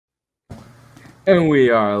And we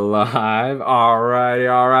are live. All righty,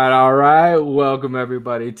 all right, all right. Welcome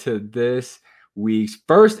everybody to this week's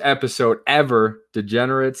first episode ever,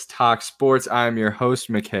 Degenerates Talk Sports. I'm your host,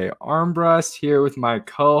 McKay Armbrust, here with my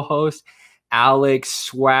co-host, Alex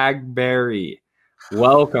Swagberry.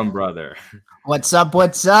 Welcome, brother. What's up?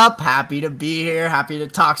 What's up? Happy to be here. Happy to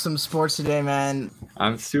talk some sports today, man.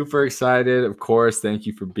 I'm super excited. Of course, thank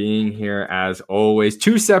you for being here as always.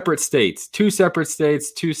 Two separate states, two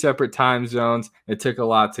separate time zones. It took a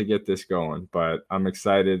lot to get this going, but I'm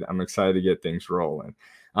excited. I'm excited to get things rolling.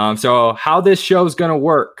 So how this show is going to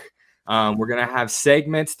work, we're going to have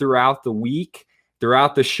segments throughout the week.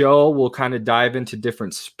 Throughout the show, we'll kind of dive into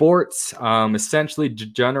different sports. Essentially,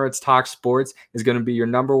 Degenerates Talk Sports is going to be your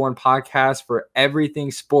number one podcast for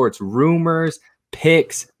everything sports, rumors,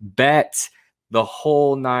 picks, bets, the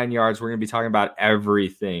whole 9 yards. We're going to be talking about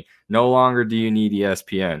everything. No longer do you need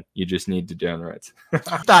ESPN. You just need Degenerates.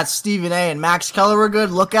 Thought Stephen A. and Max Keller were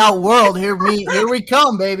good. Look out, world. Here we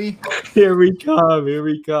come, baby. Here we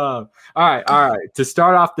come. All right. To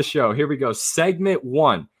start off the show, here we go. Segment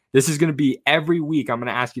 1. This is going to be every week. I'm going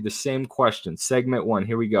to ask you the same question. Segment 1.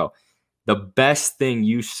 Here we go. The best thing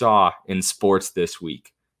you saw in sports this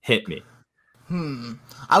week. Hit me.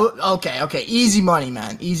 Okay. Easy money,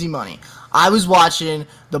 man. Easy money. I was watching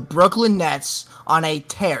the Brooklyn Nets on a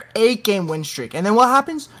tear, 8-game win streak. And then what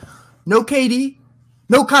happens? No KD,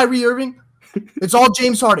 no Kyrie Irving. It's all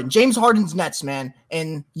James Harden. James Harden's Nets, man.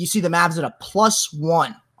 And you see the Mavs at a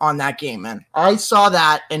 +1 on that game, man. I saw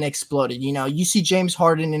that and exploded. You know, you see James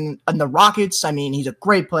Harden in the Rockets. I mean, he's a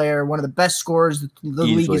great player, one of the best scorers the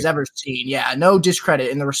league has ever seen. Yeah, no discredit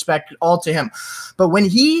in the respect all to him. But when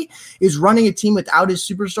he is running a team without his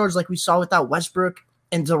superstars, like we saw without Westbrook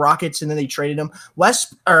and the Rockets, and then they traded him,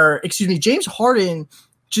 James Harden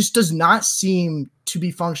just does not seem to be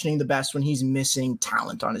functioning the best when he's missing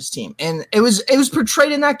talent on his team. And it was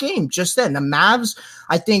portrayed in that game just then. The Mavs,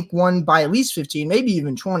 I think, won by at least 15, maybe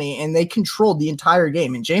even 20, and they controlled the entire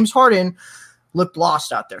game. And James Harden looked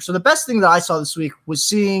lost out there. So the best thing that I saw this week was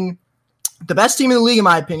seeing the best team in the league, in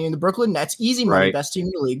my opinion, the Brooklyn Nets, easy money, Right. best team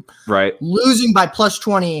in the league, Right. losing by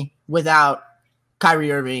 +20 without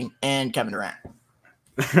Kyrie Irving and Kevin Durant.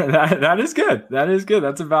 That is good.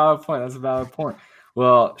 That's a valid point.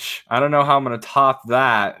 Well, I don't know how I'm going to top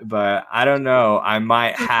that, but I don't know. I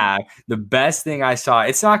might have the best thing I saw.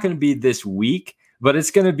 It's not going to be this week, but it's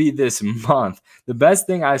going to be this month. The best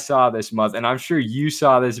thing I saw this month, and I'm sure you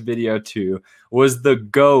saw this video too, was the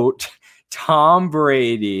GOAT, Tom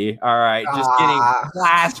Brady. All right, just getting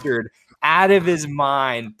plastered out of his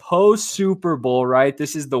mind post Super Bowl, right?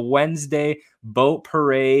 This is the Wednesday boat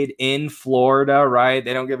parade in Florida, right?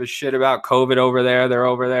 They don't give a shit about COVID over there. They're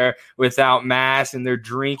over there without masks and they're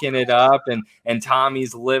drinking it up, and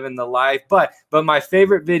Tommy's living the life. But my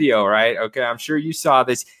favorite video, right? Okay, I'm sure you saw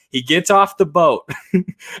this. He gets off the boat,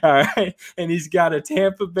 all right, and he's got a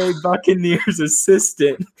Tampa Bay Buccaneers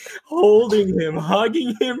assistant holding him,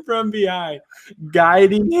 hugging him from behind,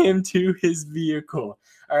 guiding him to his vehicle.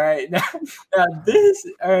 All right, now this,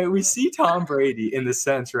 all right, we see Tom Brady in the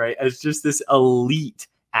sense, right, as just this elite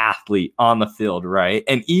athlete on the field, right,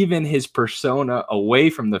 and even his persona away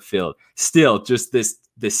from the field, still just this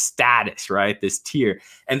status, right, this tier,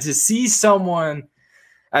 and to see someone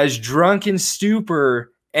as drunk in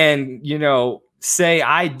stupor and say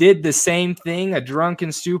I did the same thing, a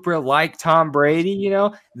drunken stupor like Tom Brady,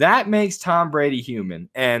 that makes Tom Brady human.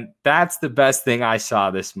 And that's the best thing I saw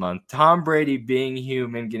this month. Tom Brady being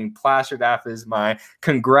human, getting plastered off his mind.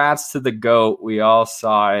 Congrats to the GOAT. We all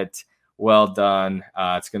saw it. Well done.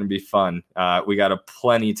 It's going to be fun. We got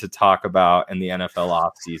plenty to talk about in the NFL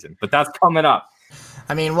offseason, but that's coming up.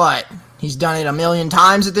 I mean, what? He's done it a million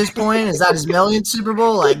times at this point? Is that his millionth Super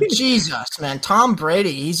Bowl? Like, Jesus, man. Tom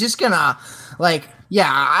Brady, he's just going to,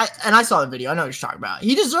 I saw the video. I know what you're talking about.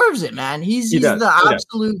 He deserves it, man. He's the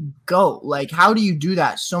absolute GOAT. Like, how do you do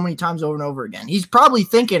that so many times over and over again? He's probably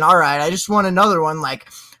thinking, all right, I just want another one. Like,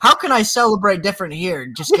 how can I celebrate different here?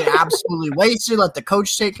 Just get absolutely wasted, let the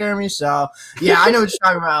coach take care of me. So, yeah, I know what you're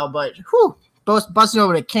talking about, but whew. Busting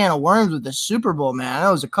over a can of worms with the Super Bowl, man. I know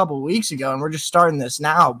it was a couple of weeks ago, and we're just starting this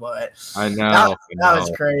now, but I know that was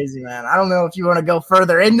crazy, man. I don't know if you want to go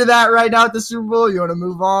further into that right now at the Super Bowl. You want to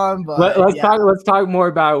move on, but let's talk more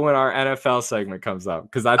about it when our NFL segment comes up,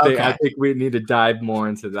 because I think we need to dive more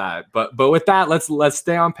into that. But with that, let's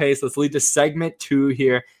stay on pace. Let's lead to segment 2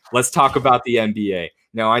 here. Let's talk about the NBA.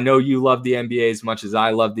 Now, I know you love the NBA as much as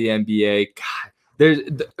I love the NBA.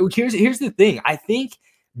 God, here's the thing. I think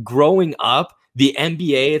growing up, the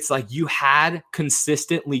NBA, it's like you had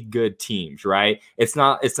consistently good teams, right? It's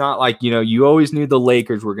not like, you always knew the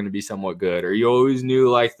Lakers were going to be somewhat good, or you always knew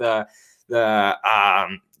like the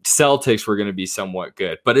Celtics were going to be somewhat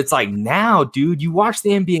good. But it's like now, dude, you watch the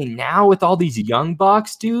NBA now with all these young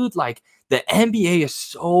bucks, dude, like the NBA is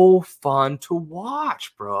so fun to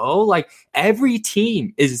watch, bro. Like every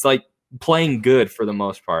team is like playing good for the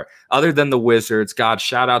most part, other than the Wizards. God,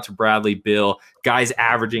 shout out to Bradley Beal. Guys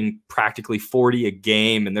averaging practically 40 a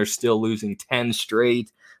game, and they're still losing 10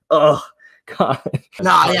 straight. Ugh. God.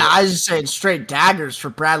 Yeah, I was just saying straight daggers for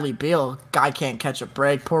Bradley Beal. Guy can't catch a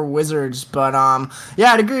break. Poor Wizards. But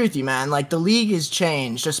yeah, I'd agree with you, man. Like the league has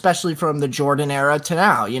changed, especially from the Jordan era to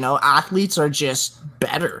now. You know, athletes are just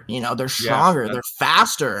better. You know, they're stronger, they're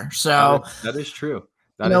faster. So that is true.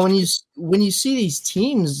 When you see these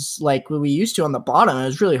teams like what we used to on the bottom, it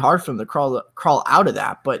was really hard for them to crawl out of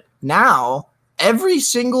that. But now every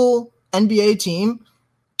single NBA team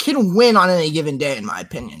can win on any given day, in my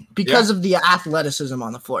opinion, because of the athleticism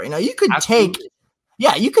on the floor. You know, you could take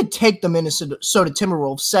the Minnesota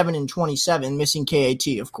Timberwolves 7-27, missing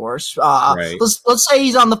KAT, of course. Right. Let's say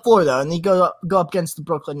he's on the floor though, and they go up against the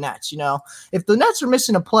Brooklyn Nets. You know, if the Nets are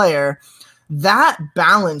missing a player, that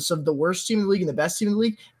balance of the worst team in the league and the best team in the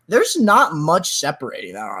league, there's not much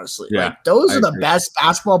separating that, honestly. Yeah, like those are the best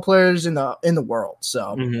basketball players in the world.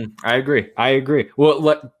 So I agree.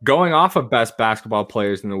 Well, going off of best basketball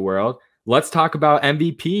players in the world, let's talk about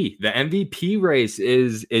MVP. The MVP race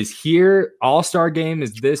is here. All-Star game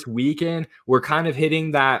is this weekend. We're kind of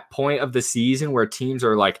hitting that point of the season where teams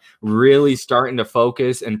are like really starting to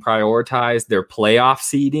focus and prioritize their playoff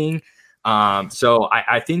seeding. So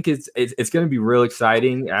I think it's going to be real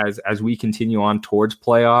exciting as we continue on towards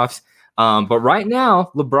playoffs. But right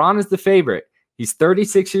now, LeBron is the favorite. He's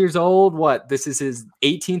 36 years old. This is his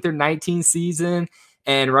 18th or 19th season,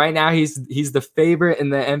 and right now he's the favorite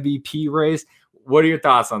in the MVP race. What are your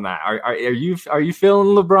thoughts on that? Are you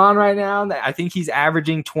feeling LeBron right now? I think he's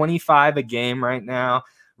averaging 25 a game right now,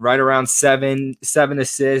 right around seven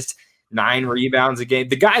assists, 9 rebounds a game.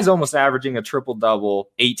 The guy's almost averaging a triple-double,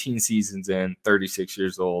 18 seasons in, 36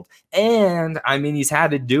 years old. And, I mean, he's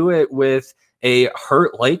had to do it with a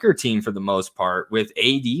hurt Laker team for the most part, with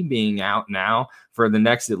AD being out now for the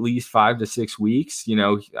next at least 5 to 6 weeks. You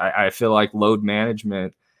know, I feel like load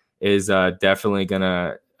management is definitely going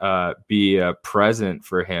to be present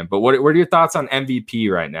for him. But what are your thoughts on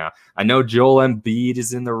MVP right now? I know Joel Embiid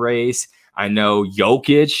is in the race. I know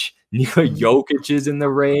Jokic is in the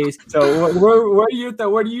race. So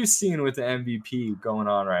what are you seeing with the MVP going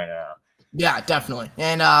on right now? Yeah, definitely.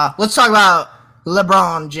 And let's talk about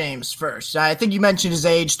LeBron James first. I think you mentioned his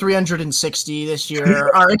age, 360 this year,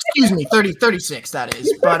 or excuse me, 36, that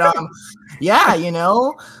is. But yeah, you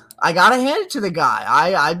know, I gotta hand it to the guy.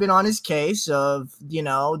 I've been on his case of, you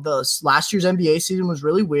know, the last year's NBA season was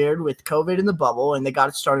really weird with COVID in the bubble, and they got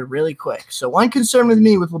it started really quick. So one concern with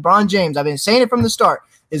me with LeBron James, I've been saying it from the start,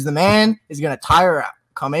 is the man is going to tire out.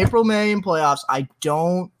 Come April, May in playoffs, I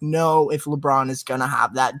don't know if LeBron is going to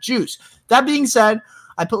have that juice. That being said,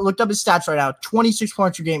 I looked up his stats right now, 26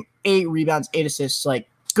 points per game, 8 rebounds, 8 assists. Like,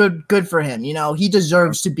 good for him. You know, he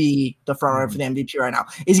deserves to be the front runner for the MVP right now.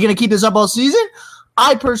 Is he going to keep this up all season?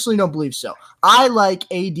 I personally don't believe so. I like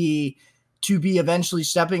AD to be eventually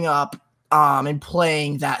stepping up and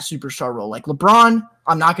playing that superstar role. Like LeBron,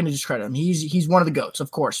 I'm not going to discredit him. He's one of the GOATs,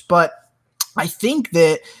 of course, but I think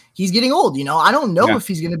that he's getting old. You know, I don't know if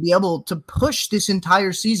he's going to be able to push this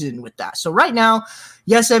entire season with that. So right now,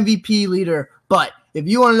 yes, MVP leader, but if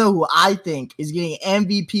you want to know who I think is getting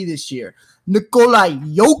MVP this year, Nikola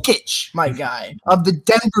Jokic, my guy, of the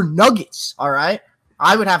Denver Nuggets, all right?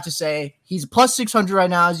 I would have to say he's plus 600 right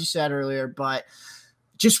now, as you said earlier, but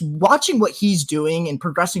just watching what he's doing and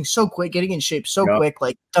progressing so quick, getting in shape so quick,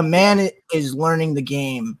 like the man is learning the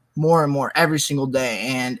game more and more every single day,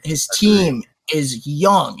 and his team is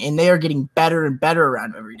young, and they are getting better and better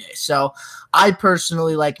around him every day. So I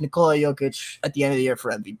personally like Nikola Jokic at the end of the year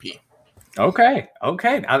for MVP. Okay.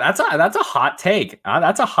 That's a hot take.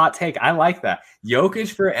 That's a hot take. I like that.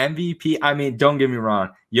 Jokic for MVP. I mean, don't get me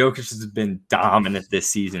wrong. Jokic has been dominant this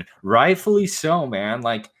season. Rightfully so, man.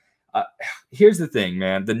 Like, here's the thing,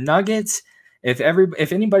 man. The Nuggets, if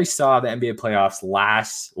anybody saw the NBA playoffs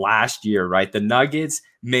last year, right? The Nuggets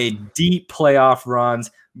made deep playoff runs.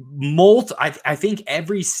 I think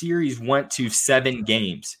every series went to 7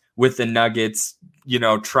 games with the Nuggets, you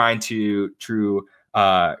know, trying to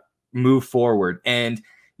move forward. And,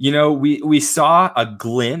 you know, we saw a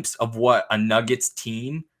glimpse of what a Nuggets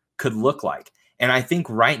team could look like. And I think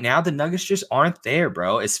right now the Nuggets just aren't there,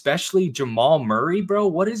 bro, especially Jamal Murray, bro.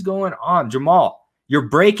 What is going on? Jamal, you're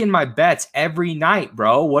breaking my bets every night,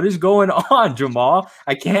 bro. What is going on, Jamal?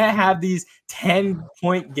 I can't have these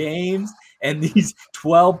 10-point games And these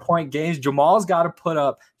 12-point games, Jamal's got to put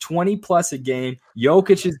up 20 plus a game.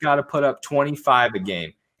 Jokic has got to put up 25 a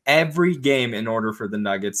game every game in order for the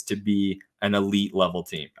Nuggets to be an elite level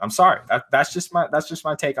team. I'm sorry. That's just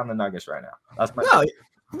my take on the Nuggets right now. That's my take.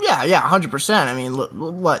 Yeah, 100%. I mean,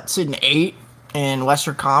 what, sitting 8 in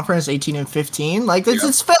Western Conference, 18-15? Like,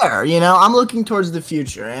 it's fair, you know? I'm looking towards the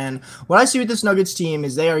future, and what I see with this Nuggets team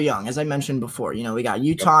is they are young, as I mentioned before. You know, we got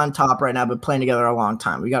Utah on top right now, but playing together a long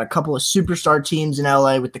time. We got a couple of superstar teams in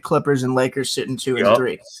LA with the Clippers and Lakers sitting 2 and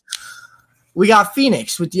 3. We got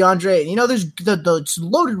Phoenix with DeAndre. You know, it's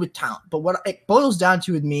loaded with talent, but what it boils down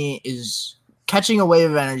to with me is catching a wave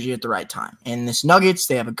of energy at the right time. And this Nuggets,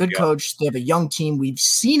 they have a good coach. They have a young team. We've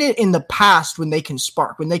seen it in the past when they can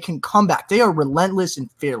spark, when they can come back. They are relentless and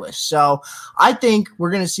fearless. So I think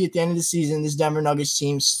we're going to see at the end of the season this Denver Nuggets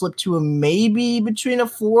team slip to a maybe between a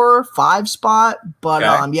 4 or 5 spot.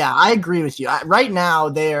 But, yeah, I agree with you. Right now,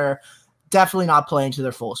 they're definitely not playing to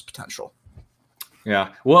their fullest potential. Yeah.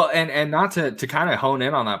 Well, and not to kind of hone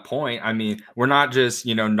in on that point. I mean, we're not just,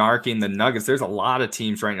 narking the Nuggets. There's a lot of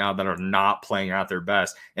teams right now that are not playing at their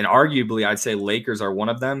best. And arguably, I'd say Lakers are one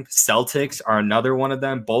of them. Celtics are another one of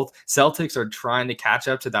them. Both Celtics are trying to catch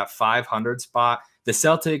up to that 500 spot. The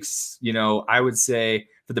Celtics, I would say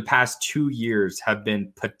for the past 2 years have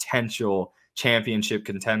been potential championship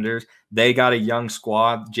contenders. They got a young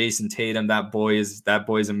squad. Jason Tatum, that boy is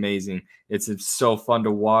amazing. It's so fun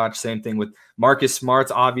to watch. Same thing with Marcus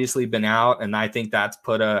Smart's obviously been out, and I think that's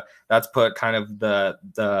put kind of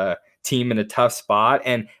the team in a tough spot.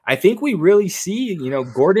 And I think we really see,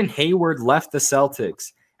 Gordon Hayward left the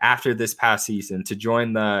Celtics after this past season to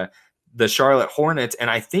join the Charlotte Hornets. And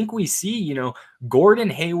I think we see, Gordon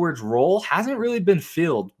Hayward's role hasn't really been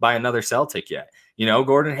filled by another Celtic yet.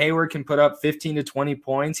 Gordon Hayward can put up 15 to 20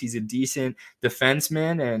 points. He's a decent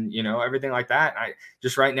defenseman and, everything like that.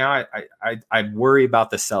 Right now, I worry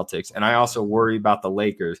about the Celtics, and I also worry about the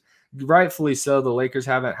Lakers. Rightfully so. The Lakers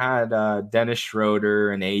haven't had Dennis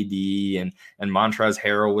Schroeder and AD and Montrezl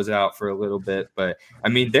Harrell was out for a little bit. But I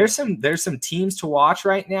mean, there's some teams to watch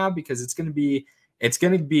right now because it's going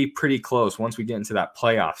to be pretty close once we get into that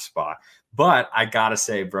playoff spot. But I got to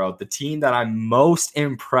say, bro, the team that I'm most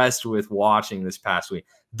impressed with watching this past week,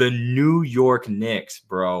 the New York Knicks,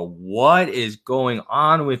 bro. What is going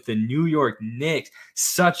on with the New York Knicks?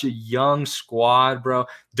 Such a young squad, bro.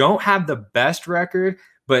 Don't have the best record,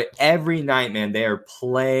 but every night, man, they are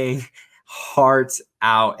playing hearts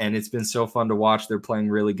out, and it's been so fun to watch. They're playing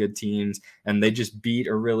really good teams, and they just beat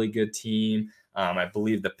a really good team. I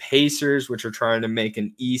believe the Pacers, which are trying to make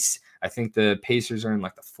an East. I think the Pacers are in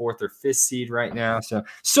like the 4th or 5th seed right now.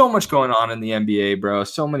 So much going on in the NBA, bro.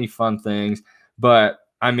 So many fun things. But,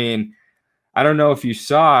 I mean, I don't know if you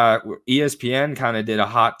saw, ESPN kind of did a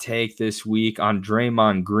hot take this week on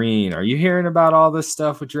Draymond Green. Are you hearing about all this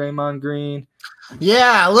stuff with Draymond Green?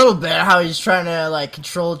 Yeah, a little bit. How he's trying to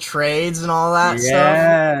control trades and all that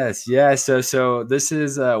stuff. Yes. So this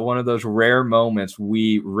is one of those rare moments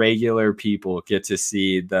we regular people get to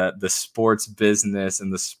see the sports business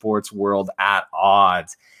and the sports world at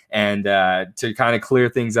odds. And to kind of clear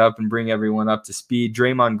things up and bring everyone up to speed,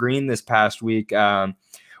 Draymond Green this past week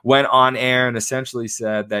went on air and essentially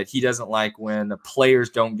said that he doesn't like when the players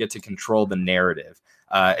don't get to control the narrative.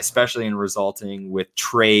 Especially in resulting with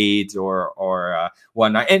trades or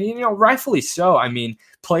whatnot. And, rightfully so. I mean,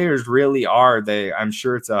 players really are. I'm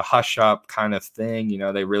sure it's a hush up kind of thing.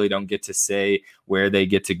 They really don't get to say where they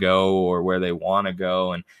get to go or where they want to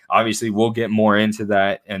go. And obviously we'll get more into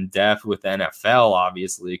that in depth with NFL,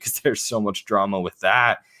 obviously, because there's so much drama with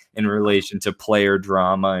that in relation to player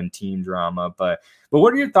drama and team drama. But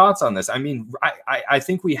what are your thoughts on this? I mean, I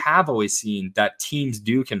think we have always seen that teams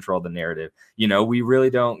do control the narrative. We really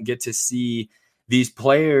don't get to see these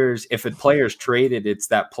players. If a player's traded, it's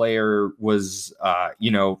that player was,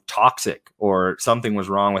 toxic or something was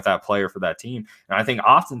wrong with that player for that team. And I think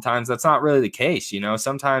oftentimes that's not really the case.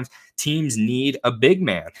 Sometimes teams need a big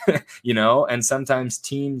man, and sometimes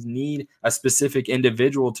teams need a specific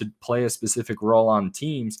individual to play a specific role on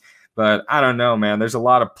teams. But I don't know, man. There's a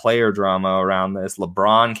lot of player drama around this.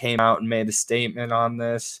 LeBron came out and made a statement on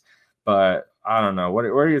this, but I don't know. What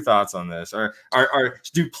are your thoughts on this?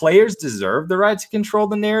 Do players deserve the right to control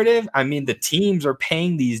the narrative? I mean, the teams are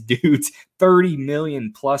paying these dudes $30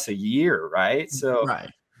 million plus a year, right? So right.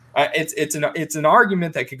 It's an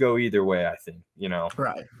argument that could go either way, I think,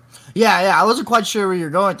 Right. Yeah. I wasn't quite sure where you're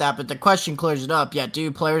going with that, but the question clears it up. Yeah,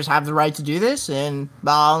 do players have the right to do this? And,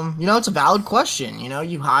 it's a valid question.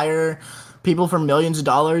 You hire people for millions of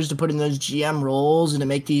dollars to put in those GM roles and to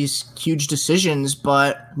make these huge decisions,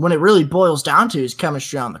 but when it really boils down to is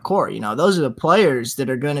chemistry on the court. Those are the players that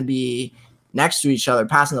are going to be next to each other,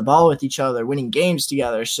 passing the ball with each other, winning games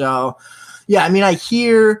together. So, yeah, I mean, I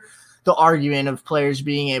hear the argument of players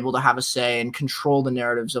being able to have a say and control the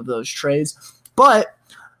narratives of those trades. But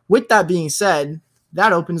with that being said,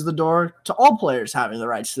 that opens the door to all players having the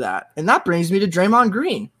rights to that. And that brings me to Draymond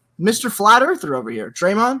Green, Mr. Flat Earther over here.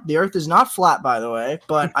 Draymond, the earth is not flat, by the way,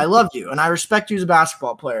 but I love you and I respect you as a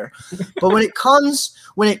basketball player. But when it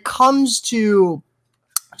comes to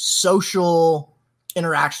social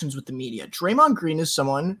interactions with the media, Draymond Green is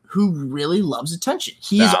someone who really loves attention.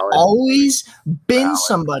 He's always been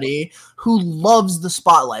somebody who loves the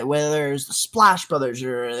spotlight, whether it's the Splash Brothers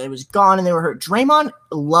or it was gone and they were hurt. Draymond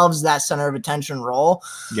loves that center of attention role.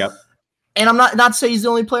 Yep. And I'm not saying he's the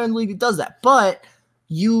only player in the league that does that, but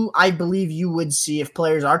I believe you would see, if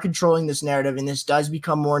players are controlling this narrative and this does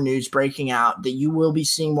become more news breaking out, that you will be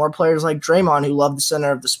seeing more players like Draymond who love the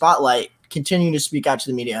center of the spotlight continue to speak out to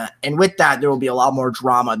the media. And with that, there will be a lot more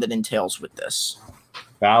drama that entails with this.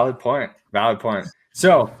 Valid point.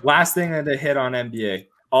 So last thing to hit on NBA,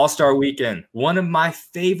 All-Star Weekend, one of my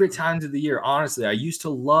favorite times of the year. Honestly, I used to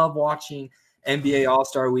love watching NBA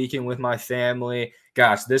All-Star Weekend with my family.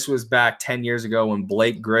 Gosh, this was back 10 years ago when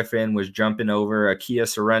Blake Griffin was jumping over Akia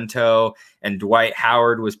Sorrento and Dwight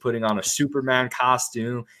Howard was putting on a Superman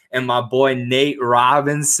costume. And my boy Nate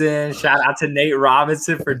Robinson, shout out to Nate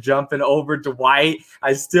Robinson for jumping over Dwight.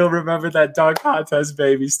 I still remember that dunk contest,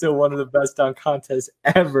 baby. Still one of the best dunk contests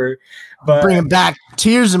ever. But bringing back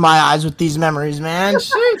tears in my eyes with these memories, man.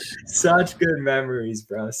 Such good memories,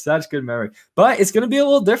 bro. Such good memories. But it's going to be a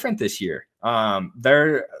little different this year.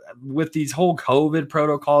 They're with these whole COVID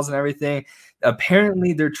protocols and everything.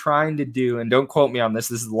 Apparently they're trying to do, and don't quote me on this,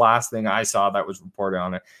 this is the last thing I saw that was reported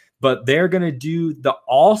on it, but they're going to do the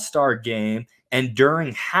All-Star game, and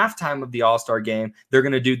during halftime of the All-Star game, they're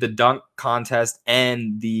going to do the dunk contest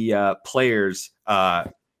and the players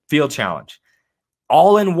field challenge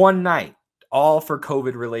all in one night, all for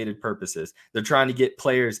COVID-related purposes. They're trying to get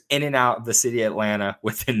players in and out of the city of Atlanta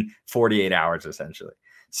within 48 hours, essentially.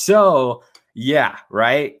 So, yeah,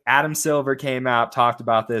 right? Adam Silver came out, talked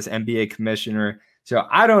about this, NBA commissioner. So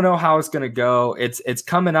I don't know how it's going to go. It's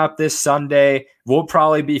coming up this Sunday. We'll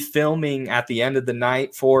probably be filming at the end of the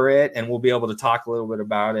night for it, and we'll be able to talk a little bit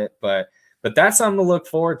about it. But that's something to look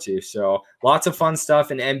forward to. So lots of fun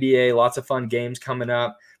stuff in NBA, lots of fun games coming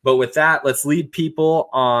up. But with that, let's lead people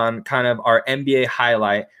on kind of our NBA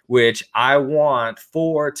highlight, which I want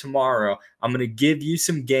for tomorrow. I'm going to give you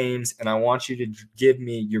some games, and I want you to give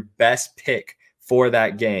me your best pick for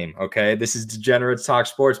that game, okay? This is Degenerates Talk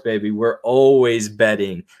Sports, baby. We're always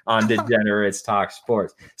betting on Degenerates Talk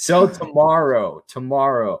Sports. So tomorrow,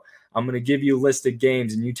 I'm going to give you a list of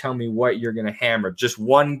games, and you tell me what you're going to hammer. Just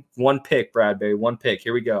one pick, Bradbury, one pick.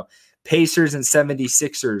 Here we go. Pacers and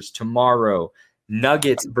 76ers tomorrow.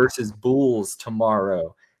 Nuggets versus Bulls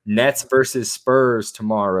tomorrow. Nets versus Spurs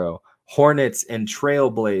tomorrow. Hornets and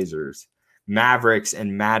Trailblazers. Mavericks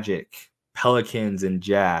and Magic. Pelicans and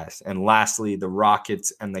Jazz. And lastly, the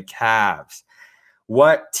Rockets and the Cavs.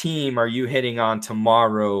 What team are you hitting on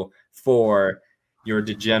tomorrow for your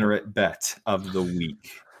degenerate bet of the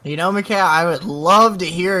week? You know, McKay, I would love to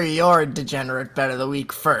hear your degenerate bet of the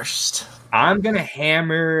week first. I'm going to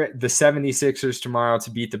hammer the 76ers tomorrow to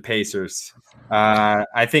beat the Pacers.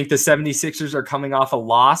 I think the 76ers are coming off a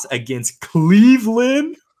loss against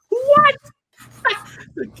Cleveland. What?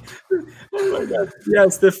 Oh my God.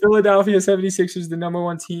 Yes, the Philadelphia 76ers, the number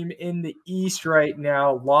one team in the East right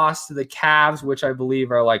now, lost to the Cavs, which I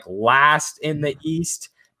believe are like last in the East.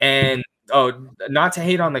 And not to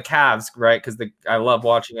hate on the Cavs, right? Because I love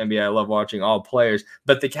watching NBA. I love watching all players.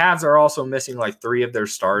 But the Cavs are also missing like 3 of their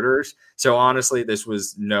starters. So honestly, this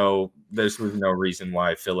was no reason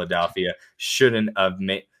why Philadelphia shouldn't have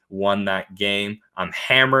won that game. I'm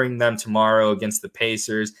hammering them tomorrow against the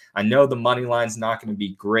Pacers. I know the money line's not going to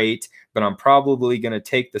be great, but I'm probably going to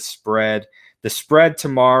take the spread. The spread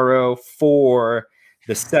tomorrow for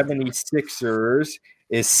the 76ers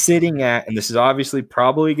is sitting at, and this is obviously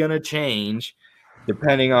probably going to change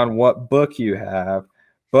depending on what book you have,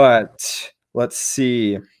 but let's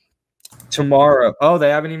see. Tomorrow, they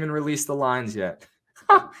haven't even released the lines yet.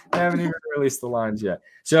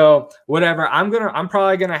 So whatever, I'm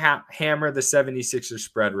probably going to hammer the 76ers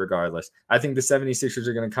spread regardless. I think the 76ers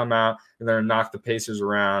are going to come out and they're going to knock the Pacers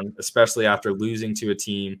around, especially after losing to a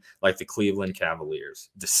team like the Cleveland Cavaliers.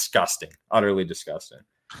 Disgusting. Utterly disgusting.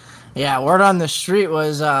 Yeah, word on the street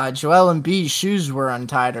was Joel Embiid's shoes were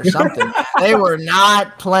untied or something. They were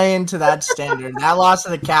not playing to that standard. That loss to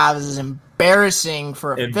the Cavs is embarrassing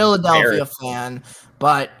for a Philadelphia fan.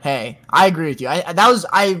 But hey, I agree with you.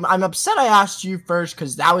 I'm upset I asked you first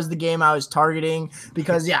because that was the game I was targeting.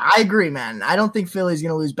 Because yeah, I agree, man. I don't think Philly's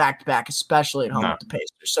gonna lose back to back, especially at home with the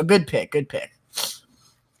Pacers. So good pick.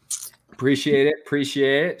 Appreciate it.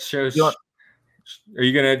 Are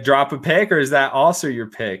you gonna drop a pick, or is that also your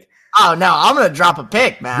pick? Oh no, I'm gonna drop a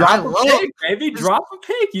pick, man. Drop a pick, baby. Drop a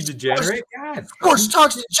pick, you degenerate. God. Of course,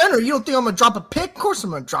 talks degenerate. You don't think I'm gonna drop a pick? Of course, I'm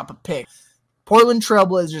gonna drop a pick. Portland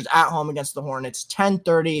Trailblazers at home against the Hornets,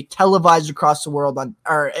 10:30, televised across the world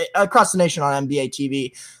across the nation on NBA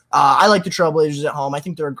TV. I like the Trailblazers at home. I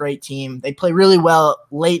think they're a great team. They play really well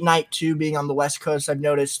late night too, being on the West Coast. I've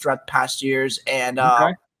noticed throughout the past years, and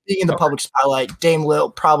being in the public spotlight, Dame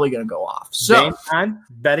Lillard probably going to go off. So Dame time,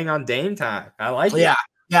 betting on Dame time. I like it.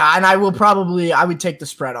 Yeah, and I would take the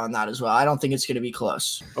spread on that as well. I don't think it's going to be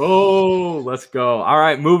close. Oh, let's go. All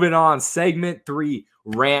right, moving on. Segment 3,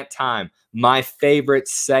 rant time. My favorite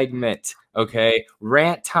segment, okay?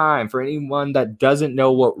 Rant time. For anyone that doesn't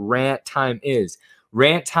know what rant time is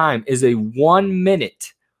a 1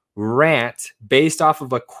 minute rant based off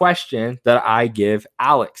of a question that I give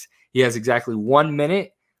Alex. He has exactly 1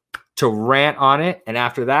 minute to rant on it, and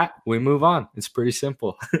after that, we move on. It's pretty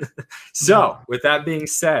simple. So, with that being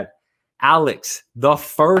said, Alex, the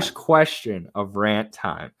first question of rant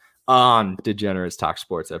time on Degenerates Talk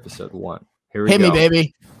Sports episode 1. Here we go. Hit me,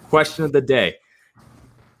 baby. Question of the day.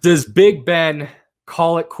 Does Big Ben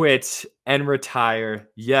call it quits and retire?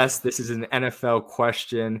 Yes, this is an NFL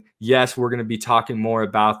question. Yes, we're going to be talking more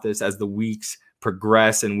about this as the weeks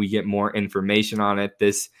progress and we get more information on it.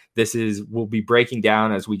 We'll be breaking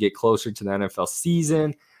down as we get closer to the NFL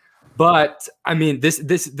season. But I mean, this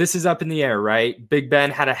is up in the air, right? Big Ben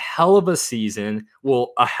had a hell of a season,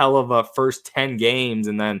 a hell of a first 10 games,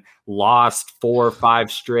 and then lost 4 or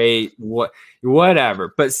 5 straight,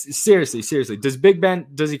 whatever. But seriously, does Big Ben,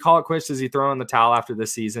 does he call it quits? Does he throw in the towel after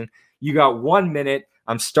this season? You got 1 minute.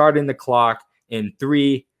 I'm starting the clock in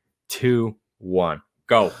 3, 2, 1.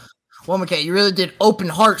 Go. Well, McKay, you really did open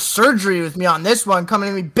heart surgery with me on this one. Coming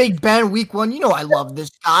to me, Big Ben, week 1. You know I love this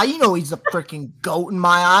guy. You know he's the freaking GOAT in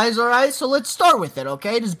my eyes, all right? So let's start with it,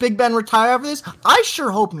 okay? Does Big Ben retire after this? I sure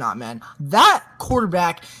hope not, man. That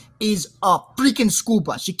quarterback is a freaking school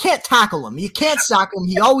bus. You can't tackle him. You can't sack him.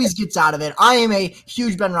 He always gets out of it. I am a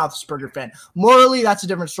huge Ben Roethlisberger fan. Morally, that's a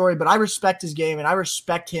different story, but I respect his game, and I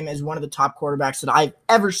respect him as one of the top quarterbacks that I've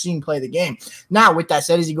ever seen play the game. Now, with that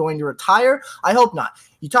said, is he going to retire? I hope not.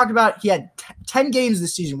 You talked about he had 10 games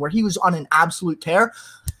this season where he was on an absolute tear.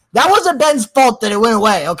 That wasn't Ben's fault that it went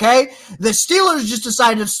away, okay? The Steelers just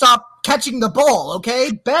decided to stop catching the ball,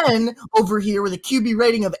 okay? Ben over here with a QB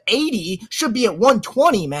rating of 80 should be at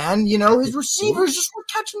 120, man. You know, his receivers just were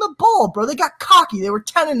catching the ball, bro. They got cocky. They were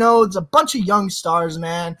 10-0. It's a bunch of young stars,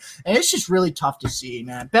 man. And it's just really tough to see,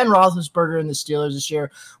 man. Ben Roethlisberger and the Steelers this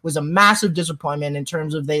year was a massive disappointment in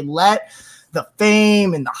terms of they let the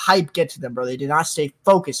fame and the hype get to them, bro. They did not stay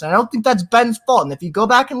focused. And I don't think that's Ben's fault. And if you go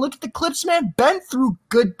back and look at the clips, man, Ben threw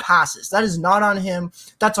good passes. That is not on him.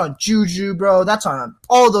 That's on Juju, bro. That's on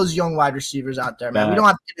all those young wide receivers out there, man. We don't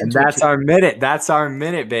have to get into it. That's our minute. That's our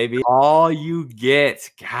minute, baby. All you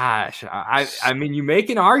get. Gosh, I mean, you make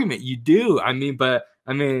an argument. You do. I mean,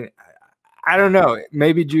 I don't know.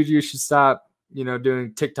 Maybe Juju should stop,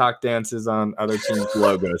 doing TikTok dances on other teams'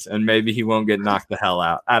 logos, and maybe he won't get knocked the hell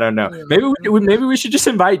out. I don't know. Maybe we should just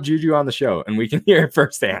invite Juju on the show, and we can hear it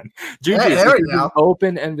firsthand. Juju, this is an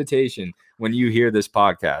open invitation. When you hear this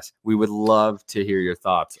podcast, we would love to hear your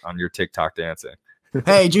thoughts on your TikTok dancing.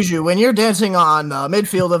 Hey, Juju, when you're dancing on the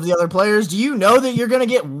midfield of the other players, do you know that you're going to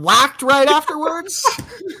get whacked right afterwards?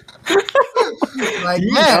 Do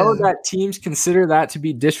you know that teams consider that to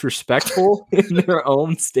be disrespectful in their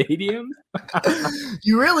own stadium?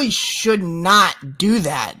 You really should not do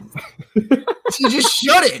that. You just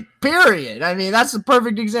shouldn't, period. I mean, that's the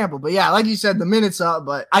perfect example. But yeah, like you said, the minute's up,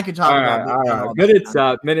 but I could talk about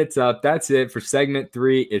it. Minutes up. That's it for segment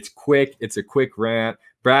 3. It's quick. It's a quick rant.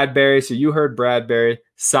 Bradbury. So you heard Bradbury.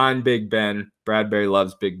 Sign Big Ben. Bradbury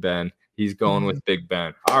loves Big Ben. He's going with Big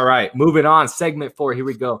Ben. All right, moving on. Segment 4. Here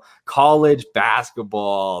we go. College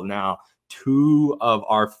basketball. Now, 2 of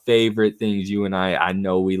our favorite things you and I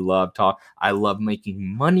know we love talk. I love making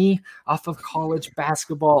money off of college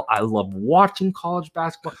basketball. I love watching college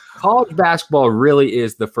basketball. College basketball really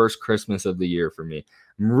is the first Christmas of the year for me.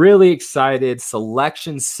 I'm really excited.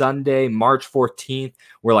 Selection Sunday, March 14th.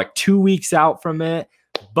 We're like 2 weeks out from it.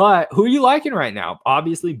 But who are you liking right now?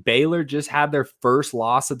 Obviously, Baylor just had their first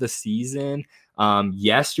loss of the season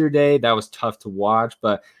yesterday. That was tough to watch,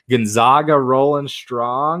 but Gonzaga rolling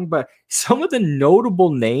strong. But some of the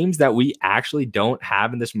notable names that we actually don't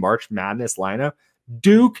have in this March Madness lineup,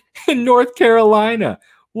 Duke and North Carolina.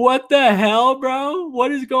 What the hell, bro?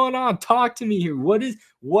 What is going on? Talk to me here. What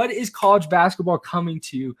is college basketball coming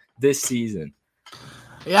to this season?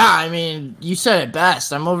 Yeah, I mean, you said it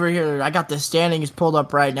best. I'm over here. I got the standings pulled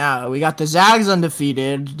up right now. We got the Zags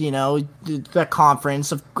undefeated, the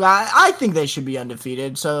conference. I think they should be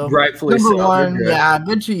undefeated. So, rightfully number so. one, yeah,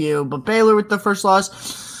 good to you. But Baylor with the first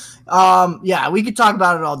loss. Yeah, we could talk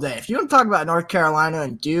about it all day. If you want to talk about North Carolina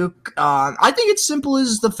and Duke, I think it's simple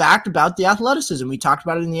as the fact about the athleticism. We talked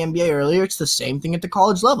about it in the NBA earlier. It's the same thing at the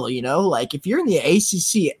college level, like if you're in the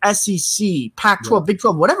ACC, SEC, Pac-12, Big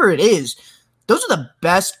 12, whatever it is, those are the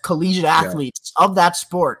best collegiate athletes of that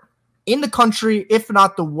sport in the country, if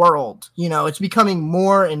not the world. It's becoming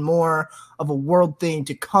more and more of a world thing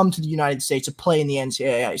to come to the United States to play in the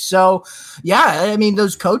NCAA. So, yeah, I mean,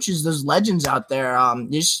 those coaches, those legends out there,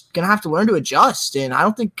 they're just going to have to learn to adjust. And I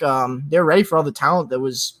don't think they're ready for all the talent that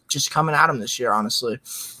was just coming at them this year, honestly.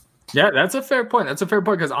 Yeah, that's a fair point. That's a fair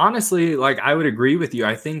point because honestly, I would agree with you.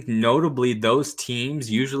 I think notably those teams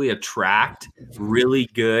usually attract really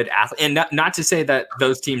good athletes. And not to say that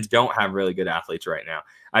those teams don't have really good athletes right now.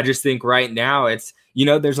 I just think right now it's,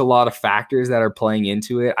 there's a lot of factors that are playing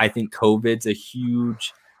into it. I think COVID's a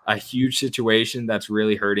huge situation that's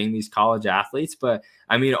really hurting these college athletes. But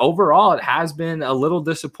I mean, overall, it has been a little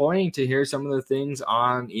disappointing to hear some of the things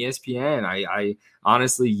on ESPN. I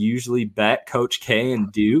honestly usually bet Coach K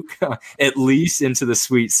and Duke at least into the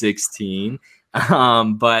Sweet 16.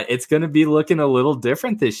 But it's going to be looking a little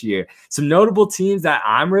different this year. Some notable teams that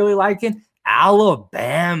I'm really liking.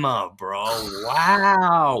 Alabama, bro.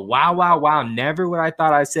 Wow. Never would I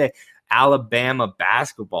thought I'd say Alabama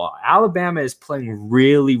basketball. Alabama is playing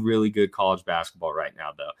really, really good college basketball right now,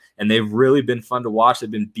 though. And they've really been fun to watch. They've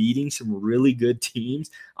been beating some really good teams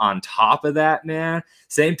on top of that, man.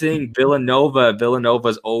 Same thing, Villanova.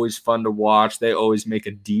 Villanova's always fun to watch. They always make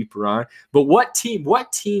a deep run. But what team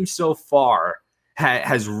so far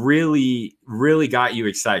has really, really got you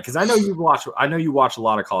excited? Because I know you watch a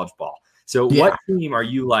lot of college ball. So what team are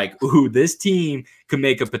you like, ooh, this team could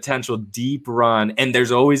make a potential deep run? And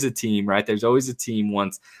there's always a team, right? There's always a team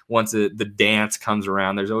once the dance comes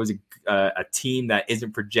around. There's always a team that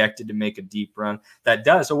isn't projected to make a deep run that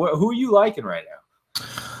does. So who are you liking right now?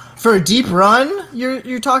 For a deep run,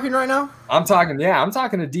 you're talking right now? I'm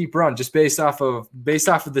talking a deep run just based off of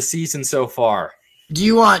the season so far. Do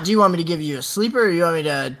you want me to give you a sleeper, or you want me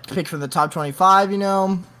to pick from the top 25,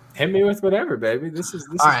 Hit me with whatever, baby. This is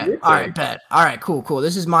all right, bet. All right, cool.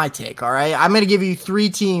 This is my take, all right? I'm going to give you 3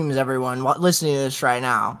 teams, everyone, listening to this right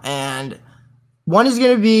now. And one is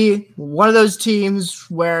going to be one of those teams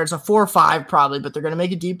where it's a 4 or 5 probably, but they're going to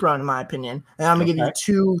make a deep run, in my opinion. And I'm going to give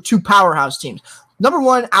you two powerhouse teams. Number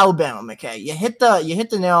 1, Alabama, McKay. You hit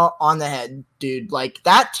the nail on the head, dude. Like,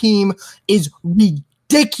 that team is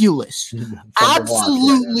ridiculous.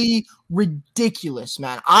 Absolutely ridiculous,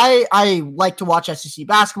 man. I like to watch SEC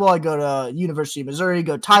basketball. I go to University of Missouri,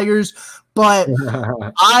 go Tigers, but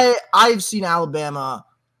I've seen Alabama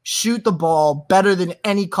shoot the ball better than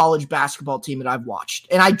any college basketball team that I've watched.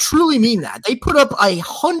 And I truly mean that. They put up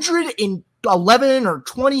 111 or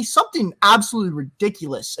 20, something absolutely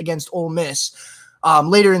ridiculous against Ole Miss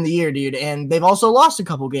later in the year, dude. And they've also lost a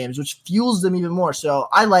couple games, which fuels them even more. So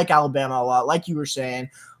I like Alabama a lot, like you were saying.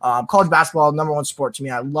 College basketball, number 1 sport to me.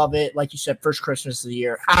 I love it. Like you said, first Christmas of the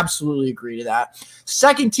year. Absolutely agree to that.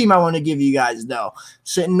 Second team I want to give you guys, though,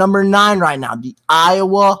 sitting number 9 right now, the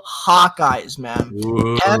Iowa Hawkeyes, man.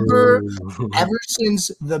 Ever since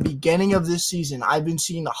the beginning of this season, I've been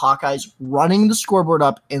seeing the Hawkeyes running the scoreboard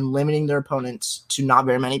up and limiting their opponents to not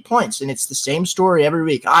very many points. And it's the same story every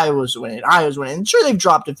week. Iowa's winning. And sure, they've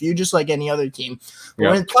dropped a few, just like any other team. But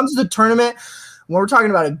when it comes to the tournament, when we're talking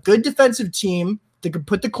about a good defensive team that can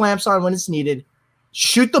put the clamps on when it's needed,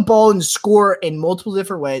 shoot the ball and score in multiple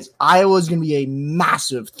different ways, Iowa is going to be a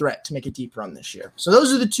massive threat to make a deep run this year. So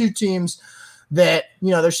those are the 2 teams that,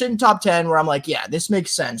 they're sitting top 10 where I'm like, yeah, this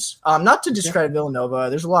makes sense. Not to discredit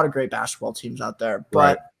Villanova. There's a lot of great basketball teams out there.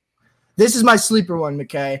 But this is my sleeper one,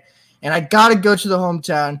 McKay. And I got to go to the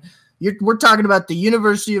hometown. We're talking about the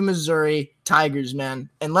University of Missouri Tigers,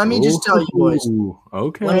 man. And let me just tell you, boys.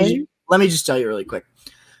 Okay. Let me just tell you really quick.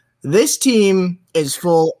 This team is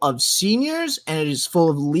full of seniors and it is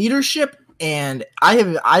full of leadership. And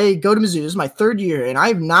I go to Mizzou. This is my 3rd year, and I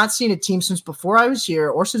have not seen a team since before I was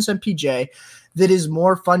here or since MPJ that is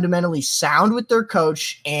more fundamentally sound with their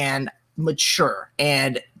coach and mature.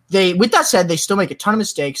 And with that said, they still make a ton of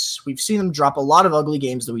mistakes. We've seen them drop a lot of ugly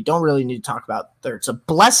games that we don't really need to talk about. It's a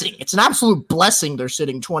blessing. It's an absolute blessing they're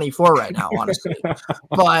sitting 24 right now, honestly.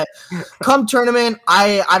 But come tournament,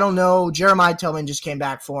 I don't know. Jeremiah Tillman just came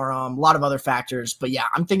back for a lot of other factors. But yeah,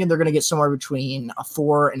 I'm thinking they're going to get somewhere between a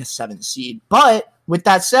 4 and a 7 seed. But with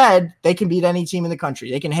that said, they can beat any team in the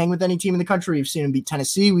country. They can hang with any team in the country. We've seen them beat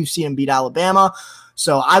Tennessee. We've seen them beat Alabama.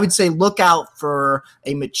 So I would say look out for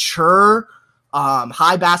a mature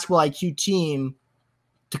high basketball IQ team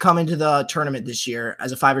to come into the tournament this year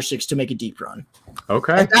as a 5 or 6 to make a deep run.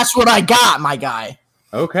 Okay. And that's what I got, my guy.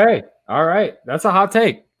 Okay. All right. That's a hot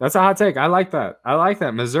take. I like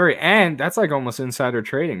that. Missouri. And that's like almost insider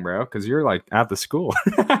trading, bro, because you're like at the school.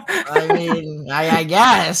 I mean, I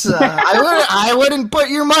guess. I wouldn't put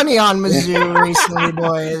your money on Mizzou recently,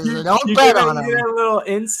 boys. Don't bet on them. You get a little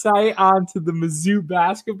insight onto the Mizzou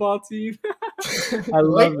basketball team. I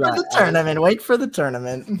love that. Wait for the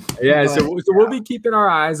tournament. Yeah, so we'll be keeping our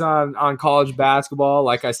eyes on college basketball.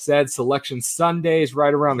 Like I said, Selection Sunday is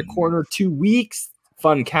right around the corner. 2 weeks.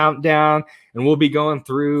 Fun countdown, and we'll be going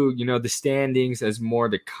through, the standings as more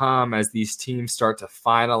to come as these teams start to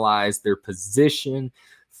finalize their position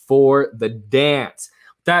for the dance.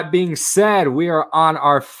 That being said, we are on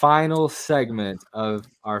our final segment of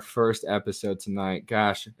our first episode tonight.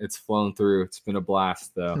 Gosh, it's flown through. It's been a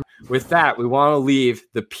blast, though. With that, we want to leave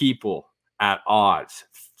the people at odds.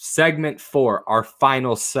 Segment 4, our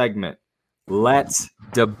final segment. Let's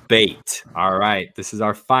debate. All right. This is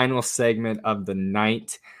our final segment of the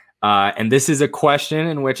night. And this is a question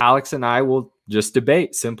in which Alex and I will just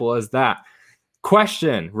debate. Simple as that.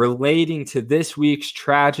 Question relating to this week's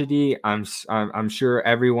tragedy. I'm sure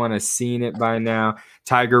everyone has seen it by now.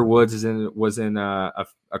 Tiger Woods was in a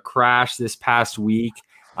crash this past week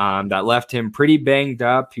that left him pretty banged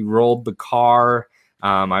up. He rolled the car.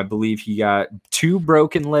 I believe he got 2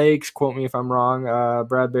 broken legs. Quote me if I'm wrong,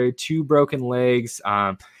 Bradbury. 2 broken legs.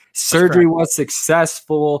 Surgery was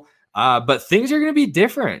successful, but things are going to be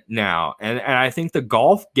different now. And I think the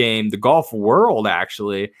golf game, the golf world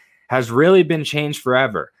actually has really been changed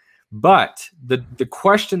forever. But the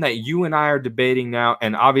question that you and I are debating now,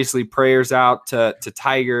 and obviously prayers out to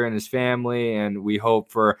Tiger and his family, and we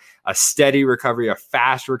hope for a steady recovery, a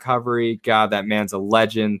fast recovery. God, that man's a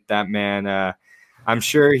legend. That man, I'm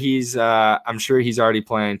sure he's already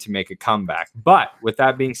planning to make a comeback. But with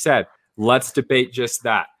that being said, let's debate just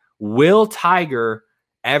that. Will Tiger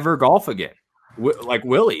ever golf again?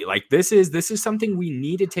 Will he? Like this is something we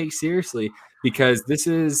need to take seriously, because this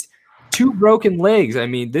is 2 broken legs. I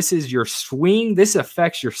mean, this is your swing. This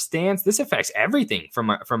affects your stance. This affects everything from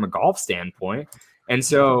a golf standpoint. And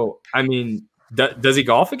so, I mean, does he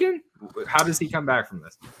golf again? How does he come back from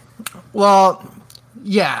this? Well,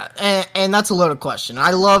 yeah, and that's a loaded question.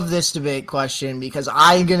 I love this debate question because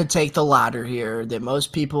I'm going to take the latter here that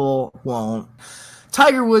most people won't.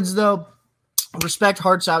 Tiger Woods, though, respect,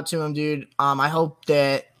 hearts out to him, dude. I hope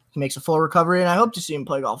that he makes a full recovery, and I hope to see him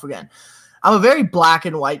play golf again. I'm a very black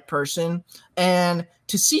and white person, and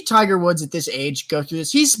to see Tiger Woods at this age go through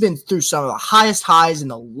this, he's been through some of the highest highs and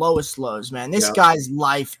the lowest lows, man. This guy's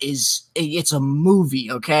life it's a movie,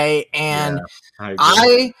 okay? And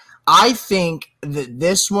I think that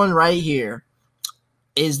this one right here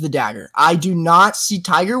is the dagger. I do not see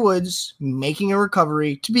Tiger Woods making a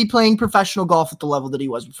recovery to be playing professional golf at the level that he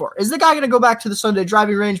was before. Is the guy going to go back to the Sunday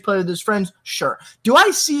driving range, play with his friends? Sure. Do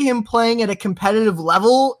I see him playing at a competitive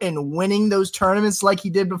level and winning those tournaments like he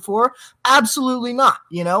did before? Absolutely not.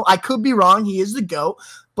 I could be wrong. He is the GOAT.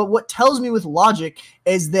 But what tells me with logic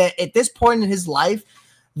is that at this point in his life,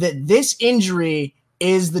 that this injury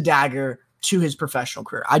is the dagger to his professional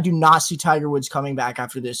career. I do not see Tiger Woods coming back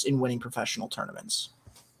after this and winning professional tournaments.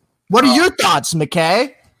 What are your thoughts,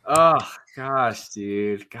 McKay? Oh, gosh,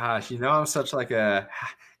 dude. Gosh, I'm such like a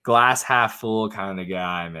glass half full kind of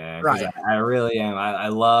guy, man. Right. I really am. I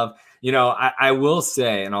love, I will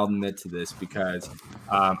say, and I'll admit to this because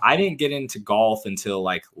I didn't get into golf until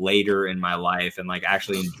like later in my life and like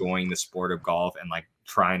actually enjoying the sport of golf and like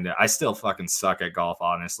I still fucking suck at golf,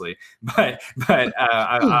 honestly. But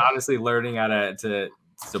I'm honestly learning how to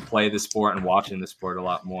play the sport and watching the sport a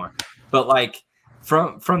lot more. But like,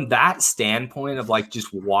 from that standpoint of like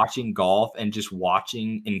just watching golf and just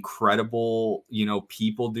watching incredible,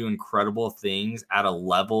 people do incredible things at a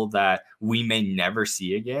level that we may never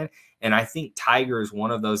see again. And I think Tiger is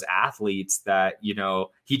one of those athletes that,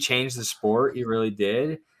 he changed the sport. He really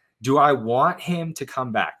did. Do I want him to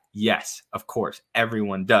come back? Yes, of course.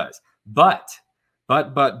 Everyone does. But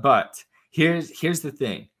here's the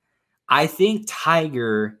thing. I think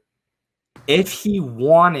Tiger, if he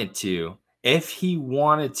wanted to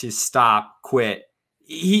stop, quit,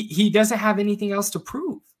 he doesn't have anything else to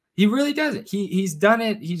prove. He really doesn't. He's done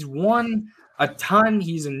it. He's won a ton.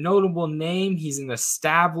 He's a notable name. He's an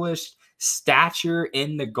established stature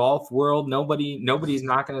in the golf world. Nobody's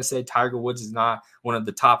not going to say Tiger Woods is not one of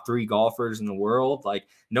the top 3 golfers in the world. Like,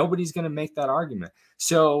 nobody's going to make that argument.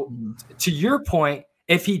 So to your point,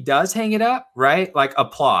 if he does hang it up, right? Like,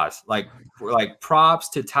 applause, like props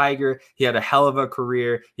to Tiger. He had a hell of a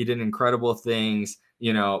career. He did incredible things,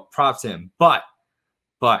 props to him. But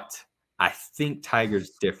I think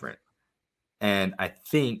Tiger's different. And I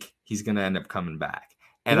think he's going to end up coming back.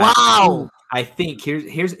 And wow. I think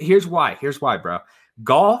here's why. Here's why, bro.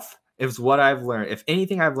 Golf is what I've learned. If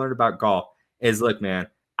anything I've learned about golf is, look, man,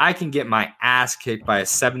 I can get my ass kicked by a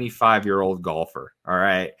 75-year-old golfer. All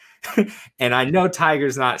right. And I know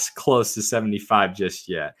Tiger's not close to 75 just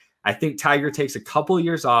yet. I think Tiger takes a couple of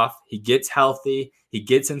years off. He gets healthy. He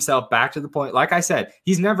gets himself back to the point. Like I said,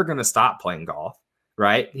 he's never going to stop playing golf,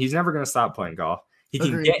 right? He's never going to stop playing golf. He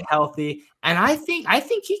can get healthy. And I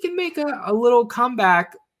think he can make a little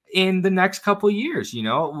comeback in the next couple of years.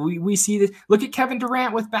 We see this. Look at Kevin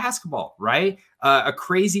Durant with basketball, right? A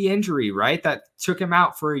crazy injury, right? That took him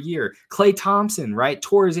out for a year. Klay Thompson, right?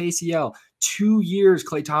 Tore his ACL. 2 years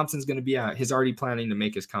Klay Thompson's going to be out. He's already planning to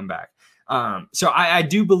make his comeback. So I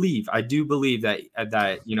do believe that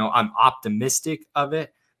I'm optimistic of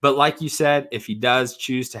it. But like you said, if he does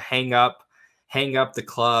choose to hang up the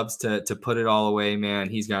clubs to put it all away, man,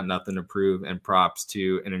 he's got nothing to prove, and props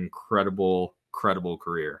to an incredible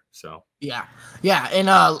career. So yeah.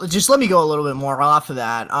 And just let me go a little bit more off of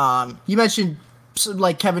that. You mentioned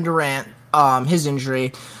like Kevin Durant, his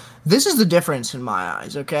injury. This is the difference in my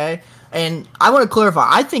eyes, okay? And I want to clarify,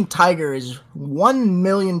 I think Tiger is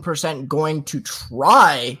 1,000,000% going to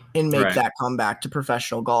try and make that comeback to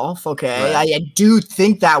professional golf, okay? I do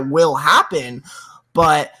think that will happen,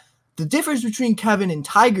 but the difference between Kevin and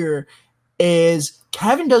Tiger is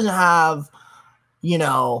Kevin doesn't have,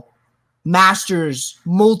 Masters,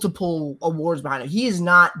 multiple awards behind him. He is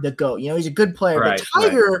not the GOAT. He's a good player, but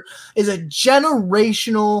Tiger is a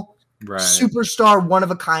generational superstar,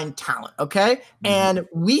 one-of-a-kind talent, okay? Mm-hmm. And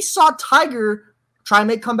we saw Tiger try and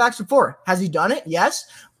make comebacks before. Has he done it? Yes.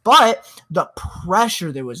 But the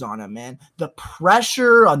pressure that was on him, man, the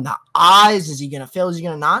pressure on the eyes, is he going to fail? Is he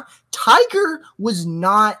going to not? Tiger was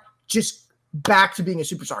not just back to being a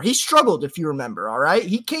superstar. He struggled, if you remember, all right?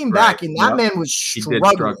 He came back, and that man was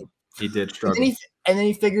struggling. He did struggle. And then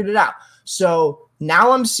he figured it out. So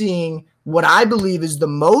now I'm seeing what I believe is the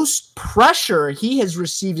most pressure he has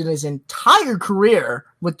received in his entire career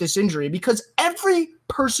with this injury, because every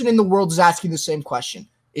person in the world is asking the same question.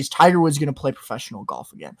 Is Tiger Woods going to play professional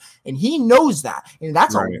golf again? And he knows that. And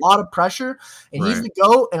that's a lot of pressure. And he's the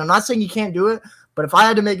GOAT. And I'm not saying he can't do it. But if I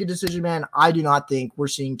had to make a decision, man, I do not think we're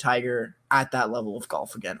seeing Tiger at that level of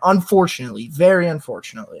golf again. Unfortunately. Very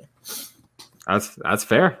unfortunately. That's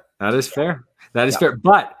fair. That is fair. That is fair.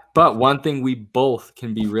 But one thing we both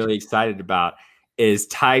can be really excited about is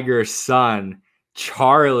Tiger's son,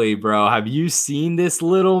 Charlie, bro. Have you seen this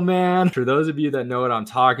little man? For those of you that know what I'm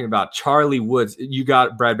talking about, Charlie Woods,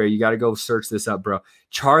 Bradbury, you got to go search this up, bro.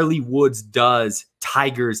 Charlie Woods does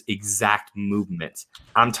Tiger's exact movements.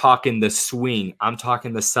 I'm talking the swing. I'm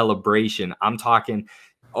talking the celebration. I'm talking,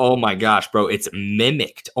 oh my gosh, bro, it's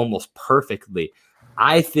mimicked almost perfectly.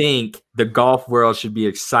 I think the golf world should be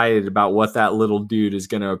excited about what that little dude is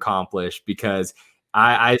going to accomplish, because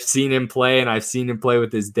I've seen him play, and I've seen him play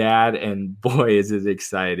with his dad, and boy, is it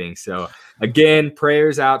exciting. So again,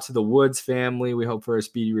 prayers out to the Woods family. We hope for a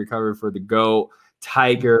speedy recovery for the GOAT,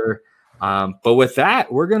 Tiger. But with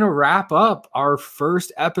that, we're going to wrap up our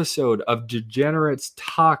first episode of Degenerates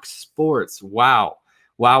Talk Sports. Wow.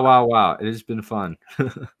 It has been fun.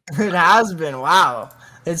 It has been. Wow.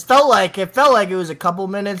 It felt like it was a couple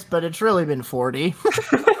minutes, but it's really been 40.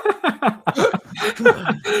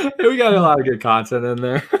 We got a lot of good content in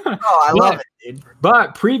there. Oh, I love it, dude.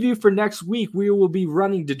 But preview for next week, we will be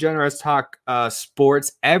running Degenerates Talk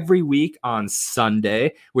Sports every week on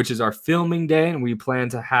Sunday, which is our filming day, and we plan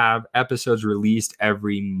to have episodes released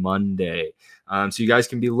every Monday. So you guys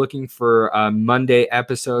can be looking for Monday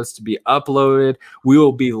episodes to be uploaded. We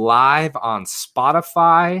will be live on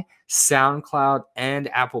Spotify, SoundCloud, and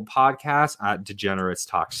Apple Podcasts at Degenerates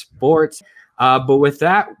Talk Sports. But with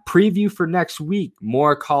that, preview for next week,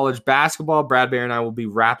 more college basketball. Bradbury and I will be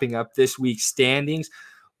wrapping up this week's standings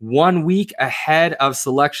 1 week ahead of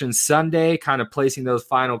Selection Sunday, kind of placing those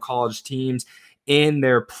final college teams in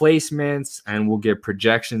their placements, and we'll get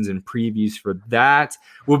projections and previews for that.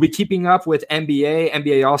 We'll be keeping up with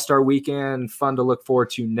NBA All-Star Weekend, fun to look forward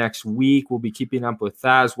to next week. We'll be keeping up with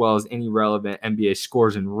that, as well as any relevant NBA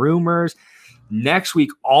scores and rumors. Next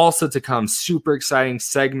week, also to come, super exciting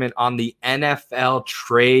segment on the NFL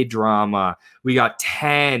trade drama. We got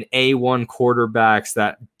 10 A1 quarterbacks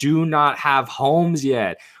that do not have homes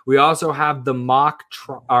yet. We also have the mock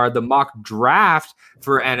draft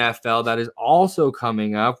for NFL that is also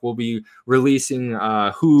coming up. We'll be releasing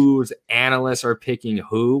whose analysts are picking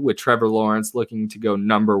who, with Trevor Lawrence looking to go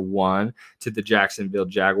number 1 to the Jacksonville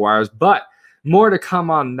Jaguars. But more to come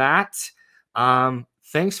on that.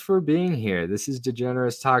 Thanks for being here. This is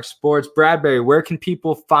Degenerates Talk Sports. Bradbury, where can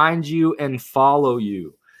people find you and follow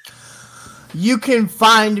you? You can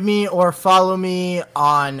find me or follow me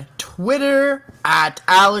on Twitter at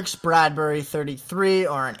AlexBradbury33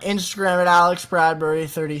 or on Instagram at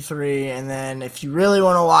AlexBradbury33. And then if you really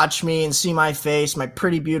want to watch me and see my face, my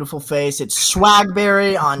pretty beautiful face, it's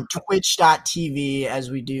Swagberry on Twitch.tv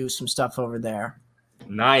as we do some stuff over there.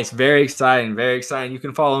 Nice. Very exciting. Very exciting. You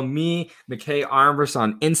can follow me, McKay Armbrust,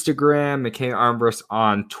 on Instagram, McKay Armbrust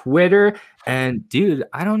on Twitter. And dude,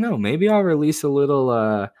 I don't know. Maybe I'll release a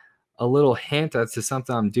little hint as to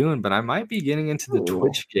something I'm doing, but I might be getting into the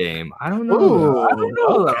Twitch game. I don't know. Okay.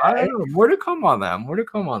 I don't know. More to come on that.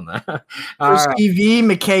 Chris TV,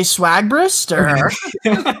 McKay Swagbrist, or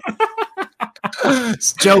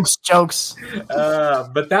jokes.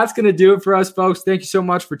 But that's going to do it for us, folks. Thank you so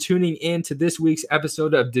much for tuning in to this week's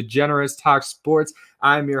episode of Degenerates Talk Sports.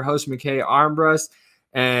 I'm your host, McKay Armbrust,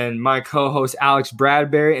 and my co-host, Alex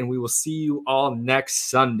Bradbury, and we will see you all next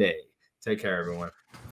Sunday. Take care, everyone.